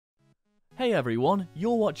Hey everyone,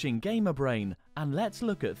 you're watching GamerBrain, and let's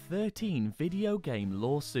look at 13 video game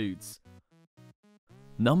lawsuits.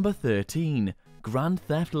 Number 13. Grand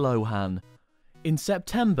Theft Lohan. In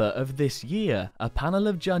September of this year, a panel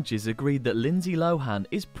of judges agreed that Lindsay Lohan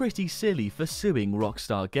is pretty silly for suing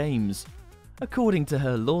Rockstar Games. According to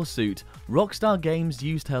her lawsuit, Rockstar Games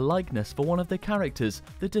used her likeness for one of the characters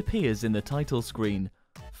that appears in the title screen.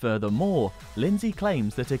 Furthermore, Lindsay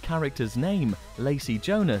claims that a character's name, Lacey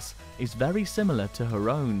Jonas, is very similar to her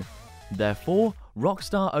own. Therefore,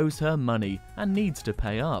 Rockstar owes her money and needs to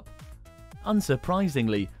pay up.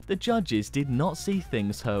 Unsurprisingly, the judges did not see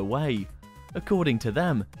things her way. According to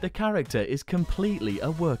them, the character is completely a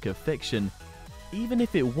work of fiction. Even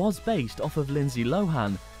if it was based off of Lindsay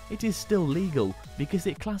Lohan, it is still legal because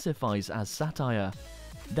it classifies as satire.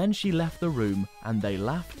 Then she left the room and they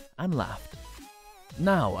laughed and laughed.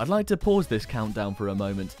 Now, I'd like to pause this countdown for a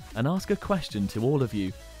moment and ask a question to all of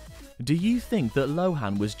you. Do you think that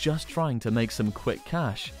Lohan was just trying to make some quick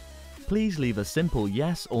cash? Please leave a simple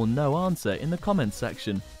yes or no answer in the comments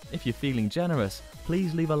section. If you're feeling generous,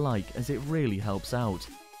 please leave a like as it really helps out.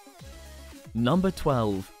 Number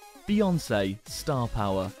 12. Beyonce,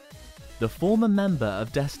 Starpower. The former member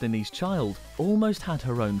of Destiny's Child almost had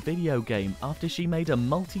her own video game after she made a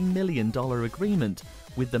multi-million-dollar agreement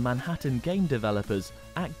with the Manhattan game developers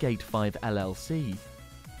at Gate 5 LLC.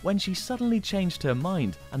 When she suddenly changed her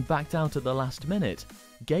mind and backed out at the last minute,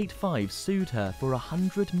 Gate 5 sued her for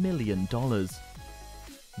 $100 million.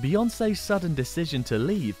 Beyonce's sudden decision to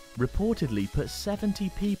leave reportedly put 70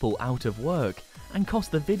 people out of work and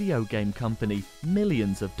cost the video game company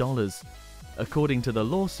millions of dollars. According to the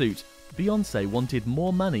lawsuit, Beyonce wanted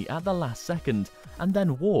more money at the last second and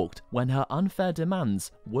then walked when her unfair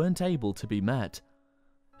demands weren't able to be met.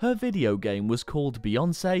 Her video game was called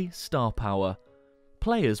Beyonce Starpower.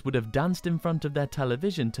 Players would have danced in front of their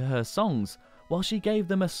television to her songs while she gave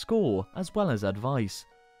them a score as well as advice.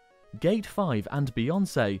 Gate 5 and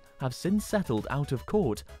Beyonce have since settled out of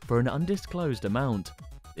court for an undisclosed amount.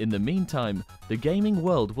 In the meantime, the gaming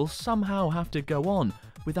world will somehow have to go on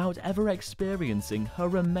without ever experiencing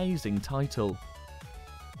her amazing title.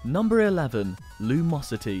 Number 11.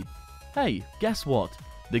 Lumosity. Hey, guess what?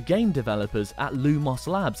 The game developers at Lumos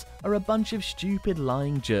Labs are a bunch of stupid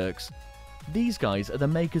lying jerks. These guys are the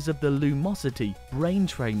makers of the Lumosity brain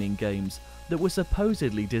training games that were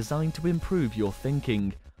supposedly designed to improve your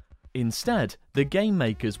thinking. Instead, the game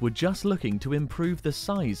makers were just looking to improve the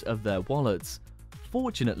size of their wallets.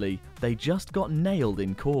 Fortunately, they just got nailed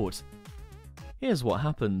in court. Here's what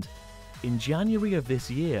happened. In January of this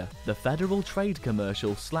year, the Federal Trade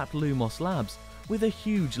Commercial slapped Lumos Labs with a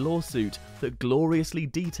huge lawsuit that gloriously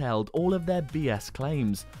detailed all of their BS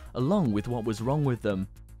claims, along with what was wrong with them.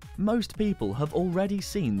 Most people have already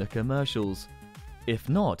seen the commercials. If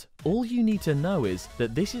not, all you need to know is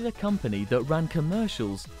that this is a company that ran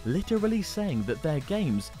commercials literally saying that their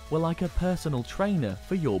games were like a personal trainer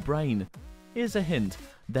for your brain. Here's a hint,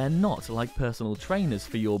 they're not like personal trainers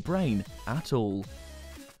for your brain at all.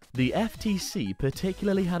 The FTC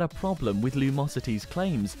particularly had a problem with Lumosity's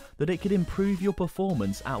claims that it could improve your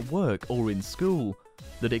performance at work or in school,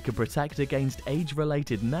 that it could protect against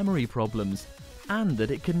age-related memory problems, and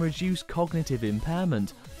that it can reduce cognitive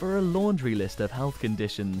impairment for a laundry list of health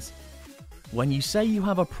conditions. When you say you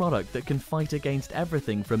have a product that can fight against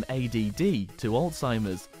everything from ADD to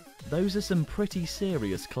Alzheimer's, those are some pretty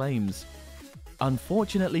serious claims.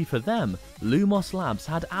 Unfortunately for them, Lumos Labs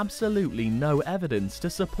had absolutely no evidence to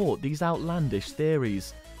support these outlandish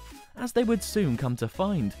theories. As they would soon come to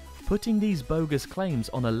find, putting these bogus claims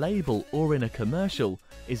on a label or in a commercial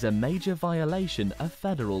is a major violation of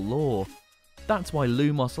federal law. That's why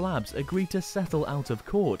Lumos Labs agreed to settle out of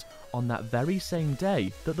court on that very same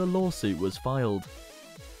day that the lawsuit was filed.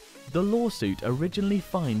 The lawsuit originally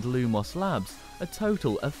fined Lumos Labs a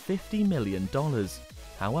total of $50 million.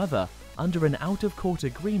 However, under an out-of-court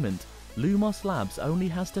agreement, Lumos Labs only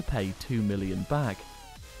has to pay $2 million back.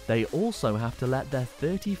 They also have to let their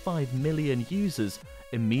 35 million users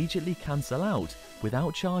immediately cancel out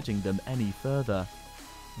without charging them any further.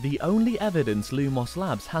 The only evidence Lumos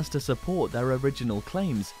Labs has to support their original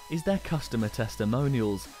claims is their customer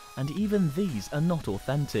testimonials, and even these are not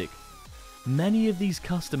authentic. Many of these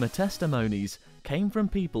customer testimonies came from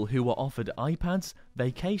people who were offered iPads,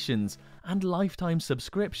 vacations, and lifetime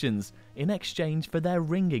subscriptions in exchange for their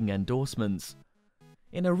ringing endorsements.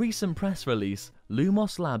 In a recent press release,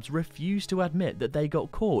 Lumos Labs refused to admit that they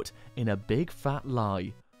got caught in a big fat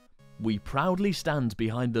lie. "We proudly stand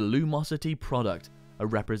behind the Lumosity product," a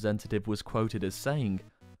representative was quoted as saying.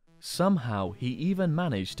 Somehow, he even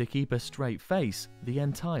managed to keep a straight face the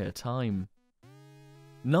entire time.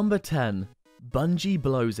 Number 10. Bungie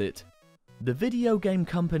Blows It. The video game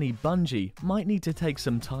company Bungie might need to take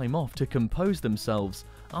some time off to compose themselves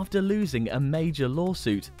after losing a major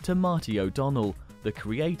lawsuit to Marty O'Donnell, the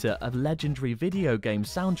creator of legendary video game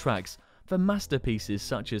soundtracks for masterpieces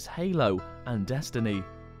such as Halo and Destiny.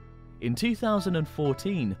 In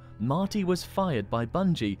 2014, Marty was fired by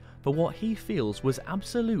Bungie for what he feels was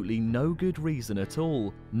absolutely no good reason at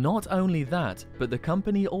all. Not only that, but the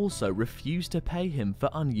company also refused to pay him for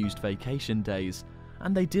unused vacation days,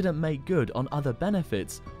 and they didn't make good on other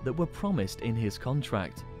benefits that were promised in his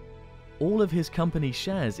contract. All of his company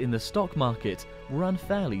shares in the stock market were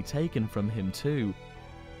unfairly taken from him too.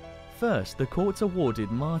 First, the courts awarded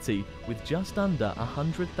Marty with just under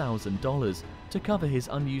 $100,000 to cover his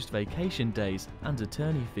unused vacation days and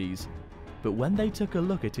attorney fees. But when they took a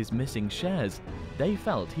look at his missing shares, they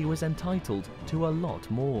felt he was entitled to a lot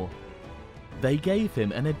more. They gave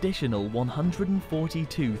him an additional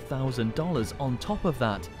 $142,000 on top of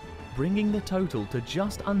that, bringing the total to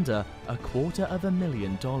just under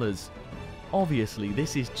 $250,000. Obviously,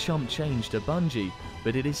 this is chump change to Bungie,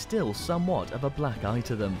 but it is still somewhat of a black eye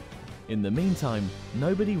to them. In the meantime,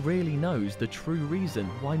 nobody really knows the true reason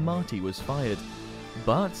why Marty was fired.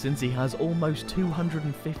 But since he has almost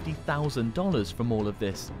 $250,000 from all of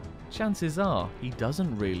this, chances are he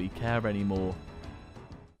doesn't really care anymore.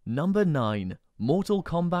 Number 9. Mortal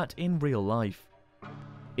Kombat in real life.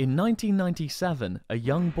 In 1997, a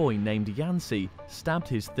young boy named Yancey stabbed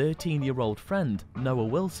his 13-year-old friend, Noah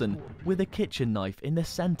Wilson, with a kitchen knife in the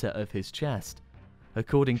center of his chest.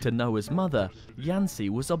 According to Noah's mother, Yancey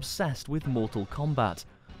was obsessed with Mortal Kombat,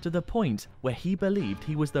 to the point where he believed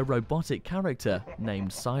he was the robotic character named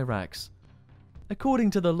Cyrax. According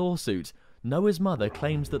to the lawsuit, Noah's mother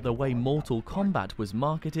claims that the way Mortal Kombat was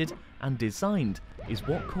marketed and designed is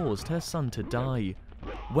what caused her son to die.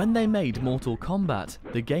 When they made Mortal Kombat,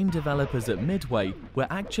 the game developers at Midway were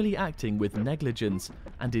actually acting with negligence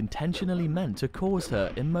and intentionally meant to cause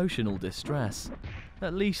her emotional distress.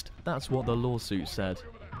 At least, that's what the lawsuit said.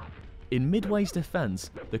 In Midway's defense,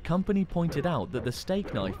 the company pointed out that the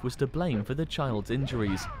steak knife was to blame for the child's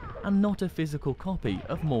injuries, and not a physical copy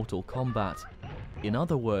of Mortal Kombat. In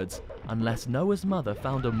other words, unless Noah's mother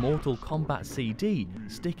found a Mortal Kombat CD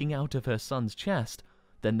sticking out of her son's chest,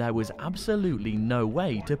 then there was absolutely no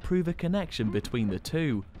way to prove a connection between the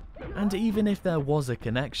two. And even if there was a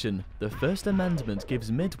connection, the First Amendment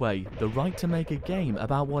gives Midway the right to make a game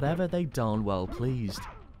about whatever they darn well pleased.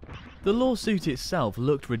 The lawsuit itself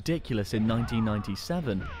looked ridiculous in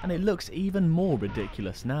 1997, and it looks even more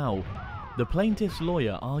ridiculous now. The plaintiff's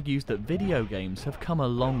lawyer argues that video games have come a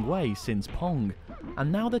long way since Pong,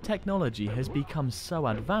 and now the technology has become so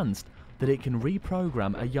advanced that it can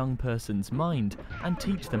reprogram a young person's mind and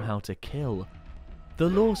teach them how to kill. The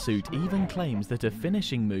lawsuit even claims that a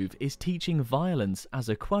finishing move is teaching violence as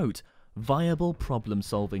a, quote, viable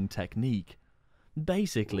problem-solving technique.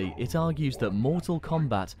 Basically, it argues that Mortal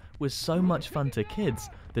Kombat was so much fun to kids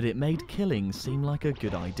that it made killing seem like a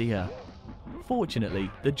good idea. Fortunately,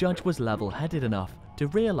 the judge was level-headed enough to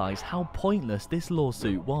realise how pointless this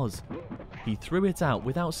lawsuit was. He threw it out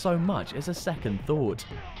without so much as a second thought.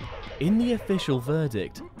 In the official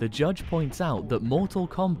verdict, the judge points out that Mortal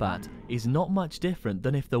Kombat is not much different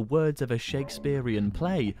than if the words of a Shakespearean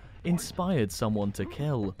play inspired someone to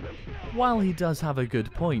kill. While he does have a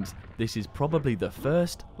good point, this is probably the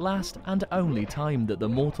first, last and only time that the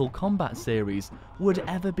Mortal Kombat series would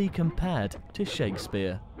ever be compared to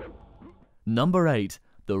Shakespeare. Number 8.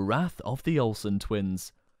 The Wrath of the Olson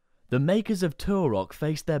Twins. The makers of Turok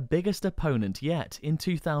faced their biggest opponent yet in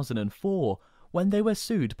 2004 when they were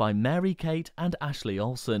sued by Mary-Kate and Ashley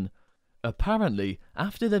Olson. Apparently,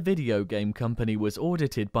 after the video game company was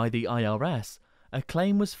audited by the IRS, a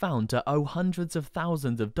claim was found to owe hundreds of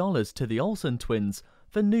thousands of dollars to the Olson twins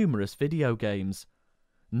for numerous video games.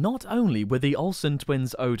 Not only were the Olson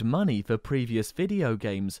twins owed money for previous video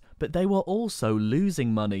games, but they were also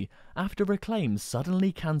losing money after Acclaim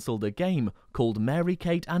suddenly cancelled a game called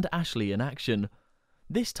Mary-Kate and Ashley in Action.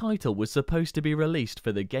 This title was supposed to be released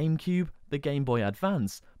for the GameCube, the Game Boy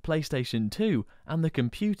Advance, PlayStation 2 and the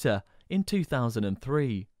computer in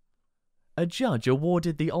 2003. A judge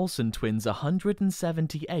awarded the Olson twins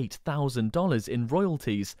 $178,000 in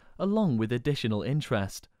royalties along with additional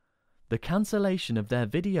interest. The cancellation of their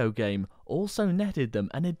video game also netted them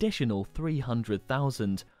an additional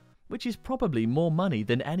 $300,000, which is probably more money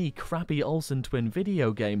than any crappy Olson twin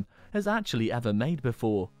video game has actually ever made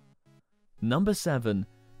before. Number 7.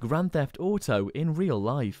 Grand Theft Auto in real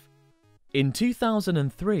life. In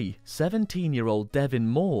 2003, 17-year-old Devin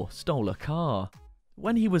Moore stole a car.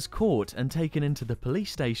 When he was caught and taken into the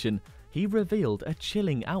police station, he revealed a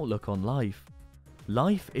chilling outlook on life.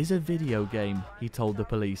 "Life is a video game," he told the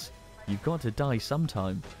police. "You've got to die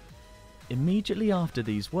sometime." Immediately after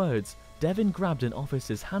these words, Devin grabbed an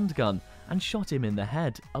officer's handgun and shot him in the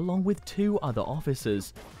head along with 2 other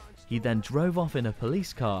officers. He then drove off in a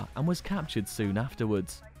police car and was captured soon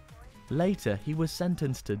afterwards. Later, he was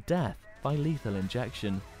sentenced to death by lethal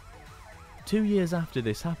injection. 2 years after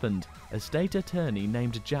this happened, a state attorney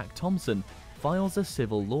named Jack Thompson files a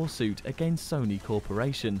civil lawsuit against Sony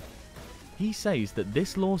Corporation. He says that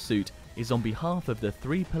this lawsuit is on behalf of the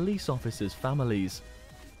 3 police officers' families.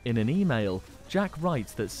 In an email, Jack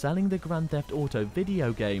writes that selling the Grand Theft Auto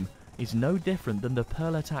video game is no different than the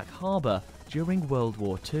Pearl Attack Harbor during World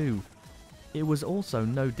War II. It was also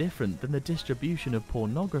no different than the distribution of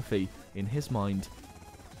pornography in his mind.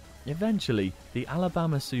 Eventually, the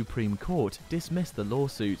Alabama Supreme Court dismissed the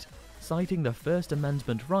lawsuit, citing the First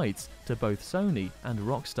Amendment rights to both Sony and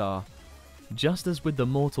Rockstar. Just as with the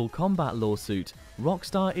Mortal Kombat lawsuit,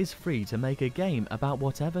 Rockstar is free to make a game about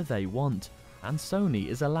whatever they want, and Sony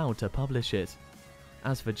is allowed to publish it.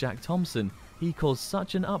 As for Jack Thompson, he caused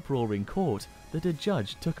such an uproar in court that a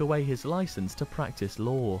judge took away his license to practice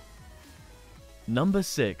law. Number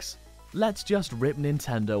 6. Let's just rip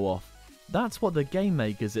Nintendo off. That's what the game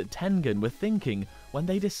makers at Tengen were thinking when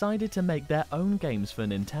they decided to make their own games for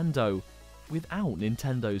Nintendo, without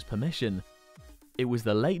Nintendo's permission. It was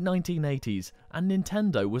the late 1980s and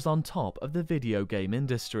Nintendo was on top of the video game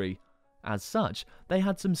industry. As such, they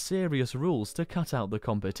had some serious rules to cut out the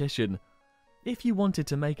competition. If you wanted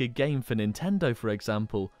to make a game for Nintendo, for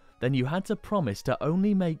example, then you had to promise to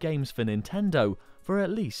only make games for Nintendo for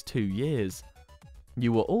at least 2 years.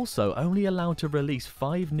 You were also only allowed to release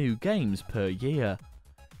 5 new games per year.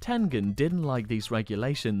 Tengen didn't like these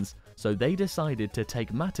regulations, so they decided to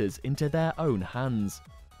take matters into their own hands.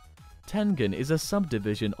 Tengen is a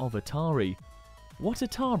subdivision of Atari. What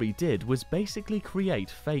Atari did was basically create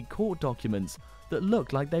fake court documents that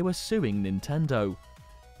looked like they were suing Nintendo.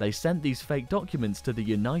 They sent these fake documents to the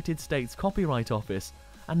United States Copyright Office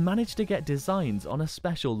and managed to get designs on a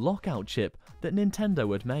special lockout chip that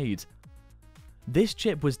Nintendo had made. This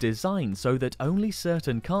chip was designed so that only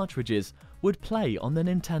certain cartridges would play on the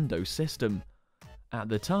Nintendo system. At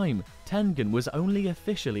the time, Tengen was only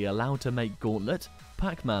officially allowed to make Gauntlet,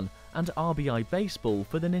 Pac-Man, and RBI Baseball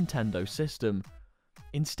for the Nintendo system.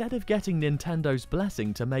 Instead of getting Nintendo's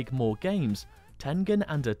blessing to make more games, Tengen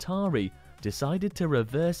and Atari decided to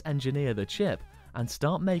reverse engineer the chip and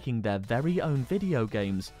start making their very own video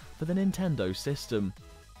games for the Nintendo system.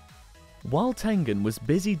 While Tengen was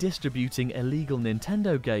busy distributing illegal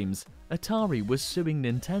Nintendo games, Atari was suing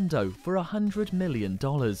Nintendo for $100 million.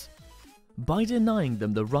 By denying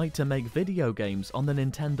them the right to make video games on the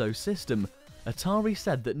Nintendo system, Atari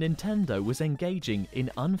said that Nintendo was engaging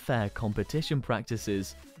in unfair competition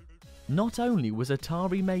practices. Not only was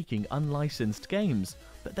Atari making unlicensed games,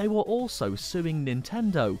 but they were also suing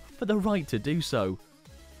Nintendo for the right to do so.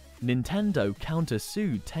 Nintendo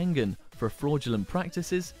countersued Tengen for fraudulent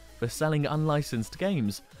practices, for selling unlicensed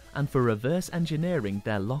games, and for reverse engineering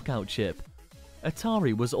their lockout chip.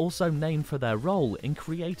 Atari was also named for their role in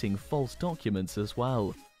creating false documents as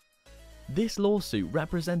well. This lawsuit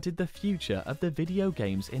represented the future of the video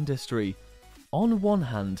games industry. On one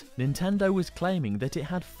hand, Nintendo was claiming that it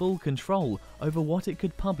had full control over what it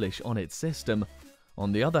could publish on its system.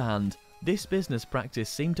 On the other hand, this business practice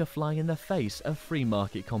seemed to fly in the face of free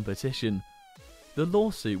market competition. The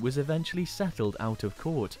lawsuit was eventually settled out of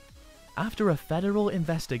court. After a federal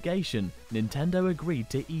investigation, Nintendo agreed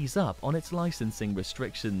to ease up on its licensing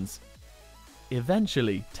restrictions.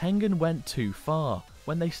 Eventually, Tengen went too far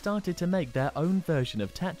when they started to make their own version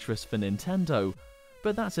of Tetris for Nintendo,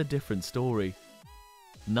 but that's a different story.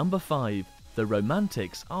 Number 5. The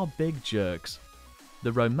Romantics are big jerks.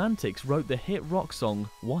 The Romantics wrote the hit rock song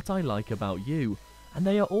What I Like About You, and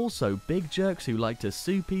they are also big jerks who like to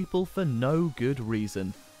sue people for no good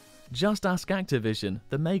reason. Just ask Activision,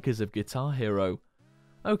 the makers of Guitar Hero.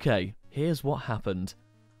 Okay, here's what happened.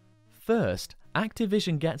 First,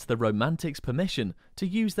 Activision gets the Romantics permission to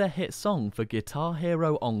use their hit song for Guitar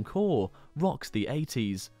Hero Encore, Rocks the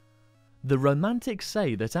 80s. The Romantics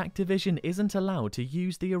say that Activision isn't allowed to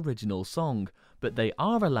use the original song, but they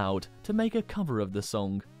are allowed to make a cover of the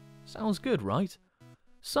song. Sounds good, right?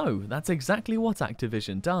 So, that's exactly what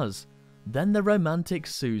Activision does. Then the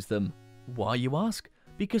Romantics sues them. Why, you ask?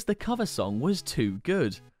 Because the cover song was too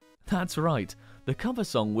good. That's right, the cover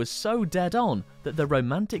song was so dead on that the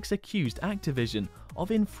Romantics accused Activision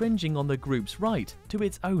of infringing on the group's right to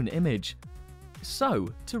its own image. So,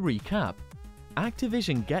 to recap,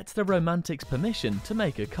 Activision gets the Romantics permission to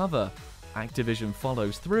make a cover, Activision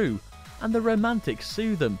follows through, and the romantics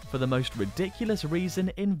sue them for the most ridiculous reason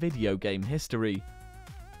in video game history.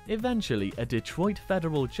 Eventually, a Detroit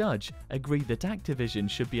federal judge agreed that Activision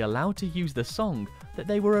should be allowed to use the song that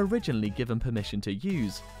they were originally given permission to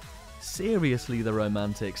use. Seriously, the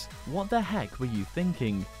romantics, what the heck were you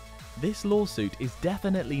thinking? This lawsuit is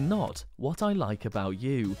definitely not what I like about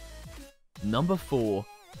you. Number 4.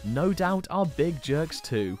 No Doubt are big jerks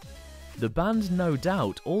too. The band No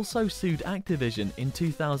Doubt also sued Activision in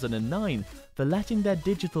 2009 for letting their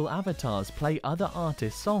digital avatars play other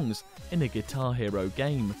artists' songs in a Guitar Hero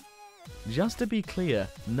game. Just to be clear,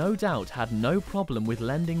 No Doubt had no problem with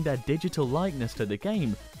lending their digital likeness to the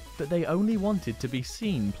game, but they only wanted to be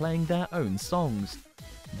seen playing their own songs.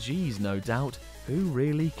 Geez, No Doubt, who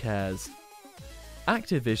really cares?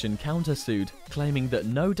 Activision countersued, claiming that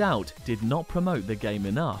No Doubt did not promote the game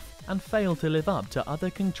enough and failed to live up to other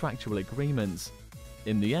contractual agreements.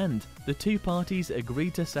 In the end, the two parties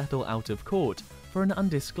agreed to settle out of court for an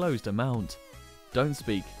undisclosed amount. Don't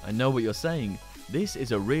speak, I know what you're saying. This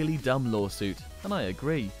is a really dumb lawsuit, and I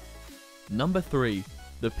agree. Number 3.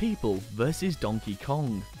 The People vs. Donkey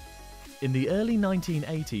Kong. In the early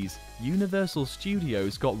 1980s, Universal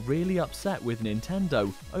Studios got really upset with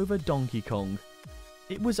Nintendo over Donkey Kong.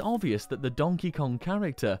 It was obvious that the Donkey Kong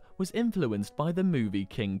character was influenced by the movie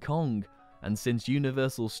King Kong, and since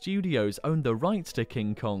Universal Studios owned the rights to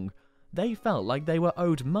King Kong, they felt like they were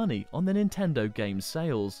owed money on the Nintendo game's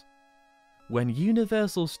sales. When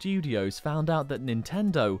Universal Studios found out that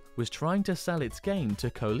Nintendo was trying to sell its game to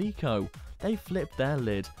Coleco, they flipped their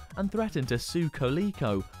lid and threatened to sue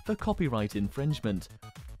Coleco for copyright infringement.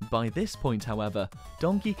 By this point, however,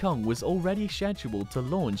 Donkey Kong was already scheduled to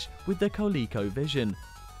launch with the Coleco Vision.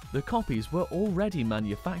 The copies were already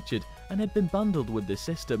manufactured and had been bundled with the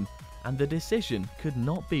system, and the decision could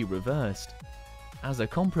not be reversed. As a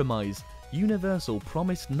compromise, Universal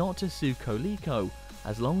promised not to sue Coleco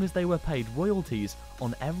as long as they were paid royalties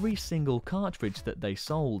on every single cartridge that they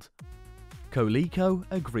sold. Coleco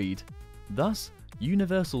agreed. Thus,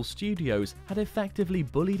 Universal Studios had effectively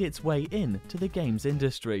bullied its way in to the games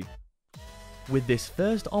industry. With this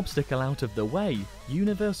first obstacle out of the way,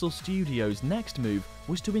 Universal Studios' next move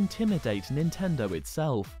was to intimidate Nintendo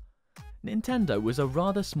itself. Nintendo was a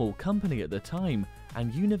rather small company at the time,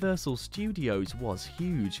 and Universal Studios was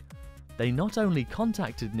huge. They not only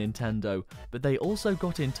contacted Nintendo, but they also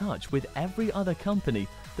got in touch with every other company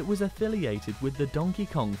that was affiliated with the Donkey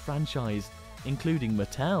Kong franchise, including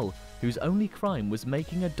Mattel, whose only crime was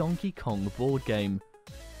making a Donkey Kong board game.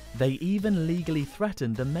 They even legally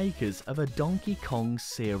threatened the makers of a Donkey Kong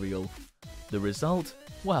cereal. The result?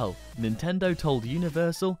 Well, Nintendo told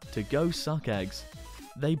Universal to go suck eggs.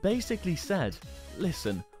 They basically said,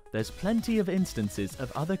 listen, there's plenty of instances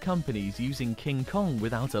of other companies using King Kong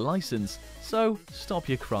without a license, so stop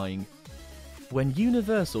your crying. When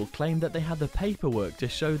Universal claimed that they had the paperwork to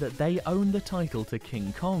show that they owned the title to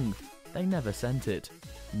King Kong, they never sent it.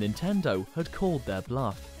 Nintendo had called their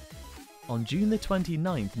bluff. On June the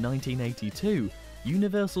 29th, 1982,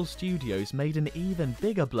 Universal Studios made an even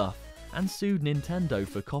bigger bluff and sued Nintendo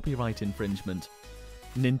for copyright infringement.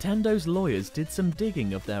 Nintendo's lawyers did some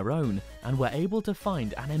digging of their own and were able to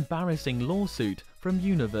find an embarrassing lawsuit from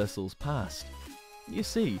Universal's past. You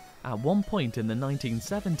see, at one point in the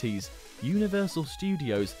 1970s, Universal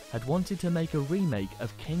Studios had wanted to make a remake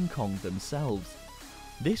of King Kong themselves.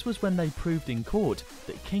 This was when they proved in court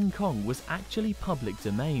that King Kong was actually public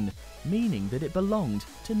domain, meaning that it belonged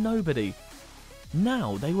to nobody.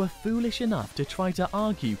 Now they were foolish enough to try to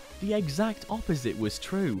argue the exact opposite was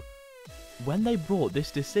true. When they brought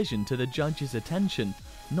this decision to the judge's attention,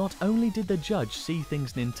 not only did the judge see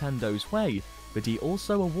things Nintendo's way, but he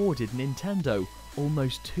also awarded Nintendo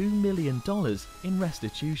almost $2 million in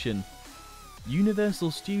restitution.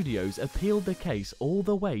 Universal Studios appealed the case all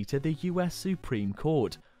the way to the US Supreme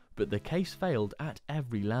Court, but the case failed at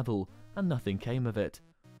every level, and nothing came of it.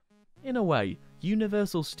 In a way,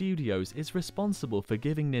 Universal Studios is responsible for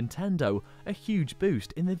giving Nintendo a huge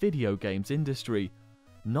boost in the video games industry.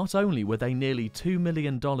 Not only were they nearly $2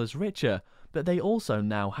 million richer, but they also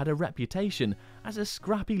now had a reputation as a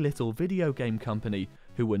scrappy little video game company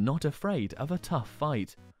who were not afraid of a tough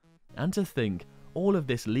fight. And to think, all of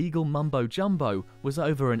this legal mumbo-jumbo was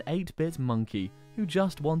over an 8-bit monkey who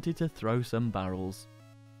just wanted to throw some barrels.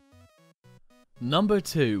 Number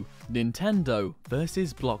 2. Nintendo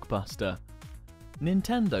vs. Blockbuster.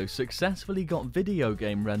 Nintendo successfully got video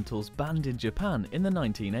game rentals banned in Japan in the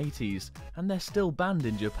 1980s, and they're still banned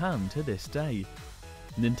in Japan to this day.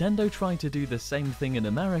 Nintendo tried to do the same thing in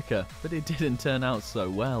America, but it didn't turn out so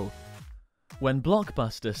well. When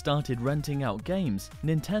Blockbuster started renting out games,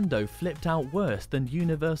 Nintendo flipped out worse than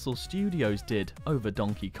Universal Studios did over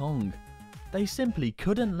Donkey Kong. They simply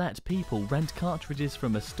couldn't let people rent cartridges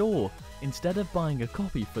from a store instead of buying a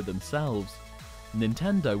copy for themselves.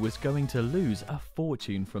 Nintendo was going to lose a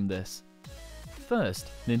fortune from this. First,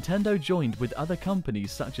 Nintendo joined with other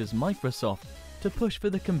companies such as Microsoft to push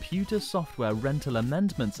for the Computer Software Rental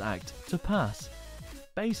Amendments Act to pass.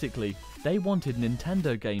 Basically, they wanted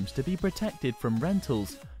Nintendo games to be protected from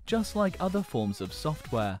rentals, just like other forms of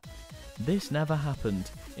software. This never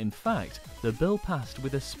happened. In fact, the bill passed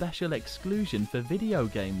with a special exclusion for video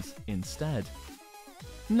games instead.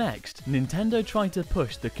 Next, Nintendo tried to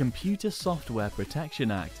push the Computer Software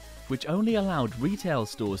Protection Act, which only allowed retail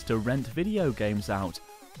stores to rent video games out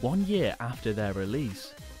 1 year after their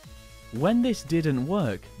release. When this didn't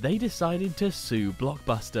work, they decided to sue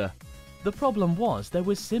Blockbuster. The problem was there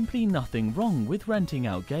was simply nothing wrong with renting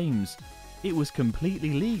out games. It was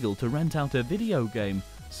completely legal to rent out a video game,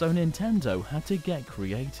 so Nintendo had to get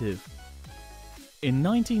creative. In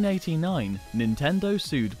 1989, Nintendo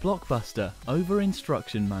sued Blockbuster over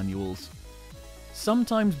instruction manuals.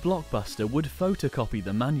 Sometimes Blockbuster would photocopy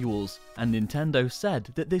the manuals, and Nintendo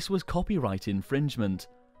said that this was copyright infringement.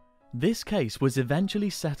 This case was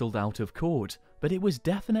eventually settled out of court, but it was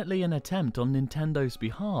definitely an attempt on Nintendo's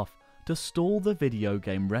behalf to stall the video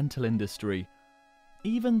game rental industry.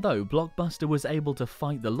 Even though Blockbuster was able to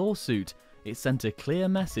fight the lawsuit, it sent a clear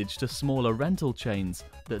message to smaller rental chains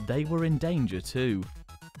that they were in danger too.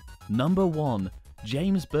 Number 1.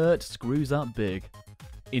 James Burt screws up big.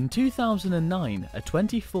 In 2009, a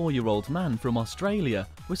 24-year-old man from Australia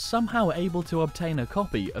was somehow able to obtain a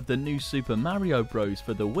copy of the new Super Mario Bros.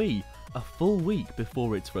 For the Wii a full week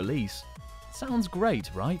before its release. Sounds great,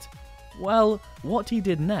 right? Well, what he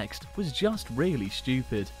did next was just really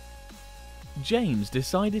stupid. James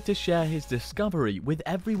decided to share his discovery with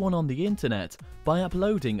everyone on the internet by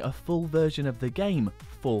uploading a full version of the game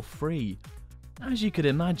for free. As you could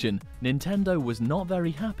imagine, Nintendo was not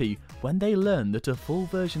very happy when they learned that a full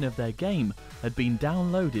version of their game had been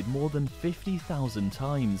downloaded more than 50,000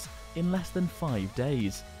 times in less than 5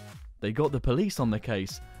 days. They got the police on the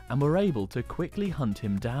case and were able to quickly hunt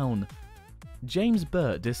him down. James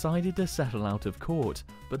Burt decided to settle out of court,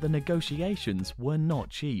 but the negotiations were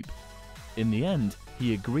not cheap. In the end,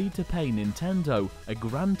 he agreed to pay Nintendo a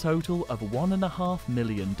grand total of $1.5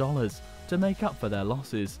 million to make up for their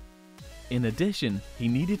losses. In addition, he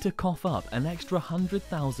needed to cough up an extra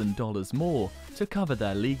 $100,000 more to cover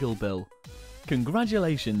their legal bill.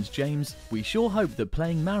 Congratulations, James. We sure hope that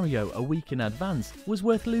playing Mario a week in advance was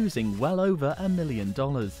worth losing well over $1 million.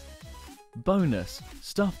 Bonus: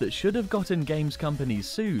 stuff that should have gotten games companies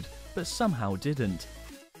sued, but somehow didn't.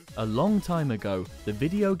 A long time ago, the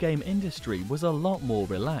video game industry was a lot more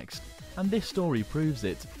relaxed, and this story proves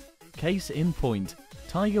it. Case in point,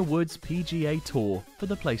 Tiger Woods' PGA Tour for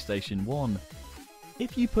the PlayStation 1.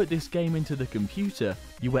 If you put this game into the computer,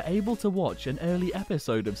 you were able to watch an early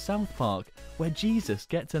episode of South Park where Jesus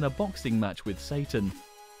gets in a boxing match with Satan.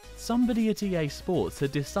 Somebody at EA Sports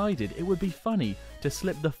had decided it would be funny to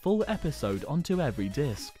slip the full episode onto every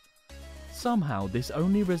disc. Somehow this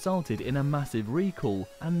only resulted in a massive recall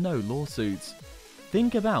and no lawsuits.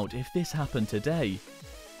 Think about if this happened today.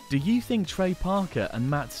 Do you think Trey Parker and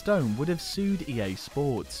Matt Stone would have sued EA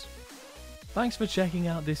Sports? Thanks for checking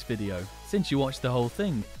out this video. Since you watched the whole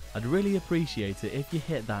thing, I'd really appreciate it if you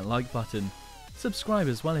hit that like button. Subscribe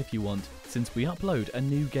as well if you want, since we upload a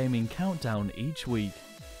new gaming countdown each week.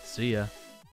 See ya.